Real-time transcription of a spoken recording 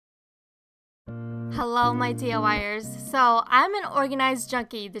Hello my DIYers. So I'm an organized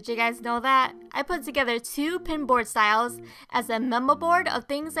junkie, did you guys know that? I put together 2 pinboard styles as a memo board of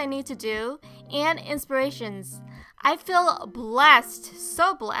things I need to do and inspirations. I feel blessed,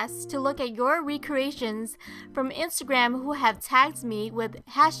 so blessed to look at your recreations from Instagram who have tagged me with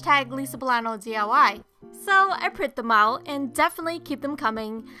hashtag Lisa Pullano DIY. So I print them out and definitely keep them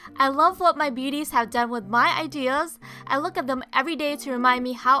coming. I love what my beauties have done with my ideas. I look at them every day to remind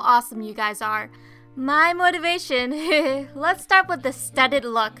me how awesome you guys are. My motivation. Let's start with the studded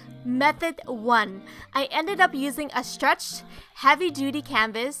look. Method 1. I ended up using a stretched, heavy-duty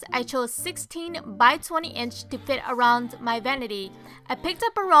canvas. I chose 16 by 20 inch to fit around my vanity. I picked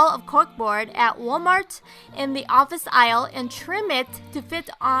up a roll of corkboard at Walmart in the office aisle and trimmed it to fit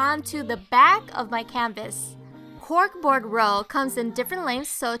onto the back of my canvas. Corkboard roll comes in different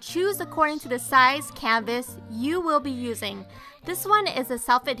lengths, so choose according to the size canvas you will be using. This one is a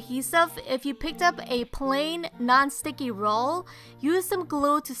self-adhesive. If you picked up a plain, non-sticky roll, use some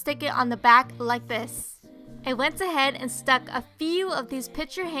glue to stick it on the back like this. I went ahead and stuck a few of these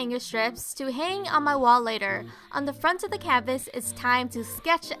picture hanger strips to hang on my wall later. On the front of the canvas, it's time to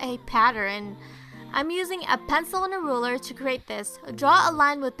sketch a pattern. I'm using a pencil and a ruler to create this. Draw a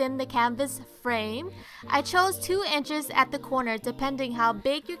line within the canvas frame. I chose 2 inches at the corner depending how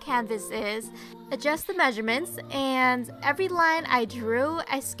big your canvas is. Adjust the measurements, and every line I drew,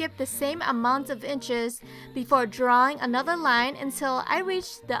 I skipped the same amount of inches before drawing another line until I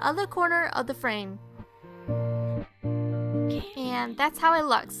reached the other corner of the frame. And that's how it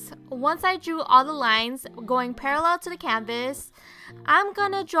looks. Once I drew all the lines going parallel to the canvas, I'm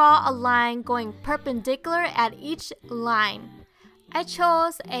gonna draw a line going perpendicular at each line. I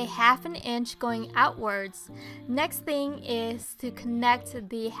chose a 1/2 inch going outwards. Next thing is to connect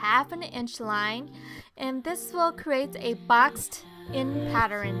the 1/2 inch line, and this will create a boxed in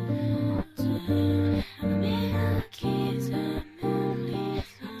pattern.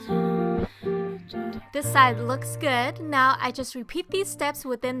 This side looks good. Now I just repeat these steps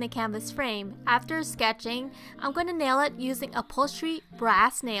within the canvas frame. After sketching, I'm going to nail it using upholstery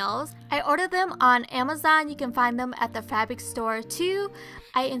brass nails. I ordered them on Amazon. You can find them at the fabric store too.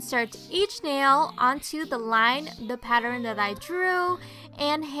 I insert each nail onto the line, the pattern that I drew,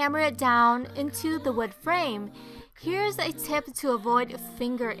 and hammer it down into the wood frame. Here's a tip to avoid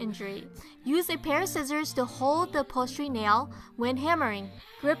finger injury. Use a pair of scissors to hold the upholstery nail when hammering.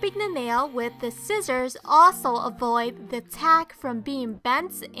 Gripping the nail with the scissors also avoid the tack from being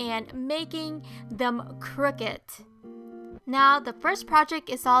bent and making them crooked. Now the first project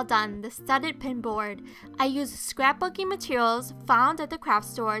is all done, the studded pinboard. I used scrapbooking materials found at the craft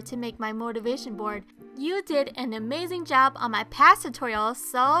store to make my motivation board. You did an amazing job on my past tutorials,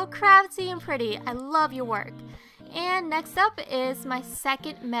 so crafty and pretty. I love your work. And next up is my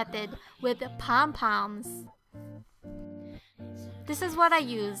second method with pom-poms. This is what I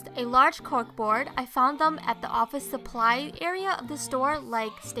used, a large corkboard. I found them at the office supply area of the store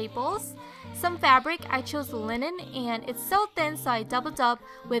like Staples. Some fabric, I chose linen, and it's so thin so I doubled up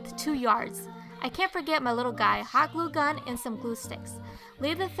with 2 yards. I can't forget my little guy, hot glue gun, and some glue sticks.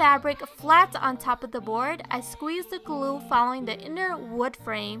 Lay the fabric flat on top of the board. I squeeze the glue following the inner wood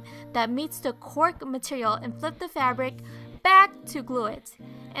frame that meets the cork material and flip the fabric back to glue it.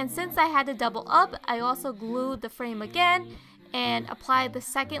 And since I had to double up, I also glued the frame again and applied the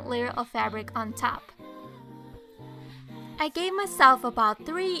second layer of fabric on top. I gave myself about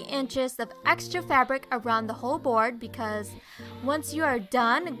 3 inches of extra fabric around the whole board because once you are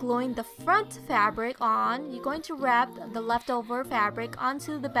done gluing the front fabric on, you're going to wrap the leftover fabric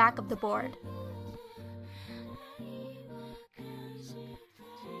onto the back of the board.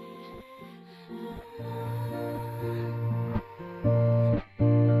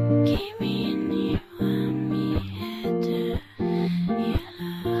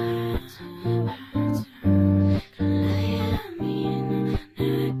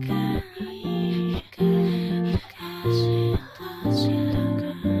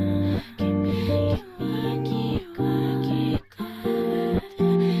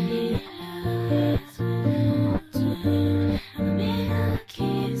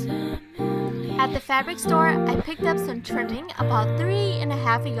 At the fabric store, I picked up some trimming, about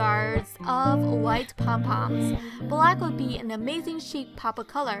 3.5 yards of white pom-poms. Black would be an amazing chic pop of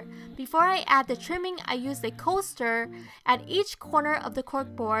color. Before I add the trimming, I used a coaster at each corner of the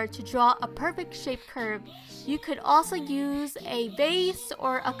corkboard to draw a perfect shaped curve. You could also use a vase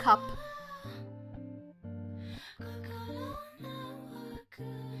or a cup.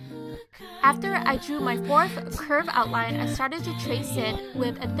 After I drew my fourth curve outline, I started to trace it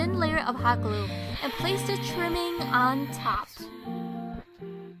with a thin layer of hot glue and placed the trimming on top.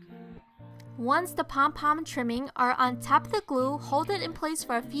 Once the pom-pom trimming are on top of the glue, hold it in place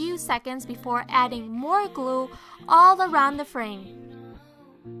for a few seconds before adding more glue all around the frame.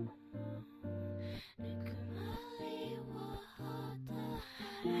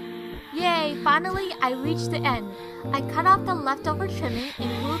 Yay! Finally, I reached the end. I cut off the leftover trimming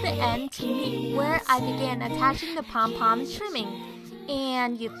and glued the end to meet where I began attaching the pom-pom trimming.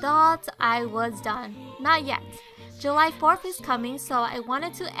 And you thought I was done. Not yet. July 4th is coming, so I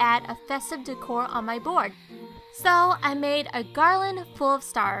wanted to add a festive decor on my board. So I made a garland full of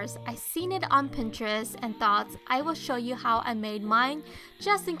stars. I seen it on Pinterest and thought I will show you how I made mine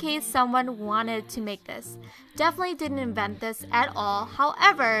just in case someone wanted to make this. Definitely didn't invent this at all.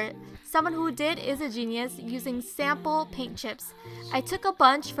 However, someone who did is a genius using sample paint chips. I took a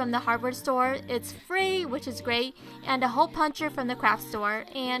bunch from the hardware store, it's free, which is great, and a hole puncher from the craft store,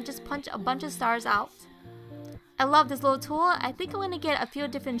 and just punch a bunch of stars out. I love this little tool. I think I'm going to get a few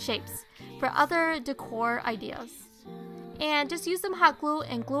different shapes for other decor ideas. And just use some hot glue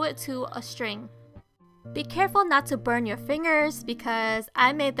and glue it to a string. Be careful not to burn your fingers because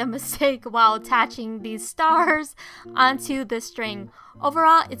I made the mistake while attaching these stars onto the string.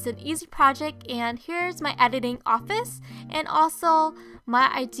 Overall, it's an easy project, and here's my editing office and also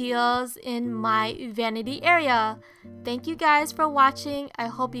my ideas in my vanity area. Thank you guys for watching. I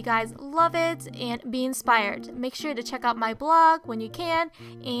hope you guys love it and be inspired. Make sure to check out my blog when you can.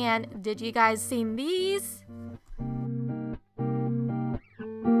 And did you guys see these?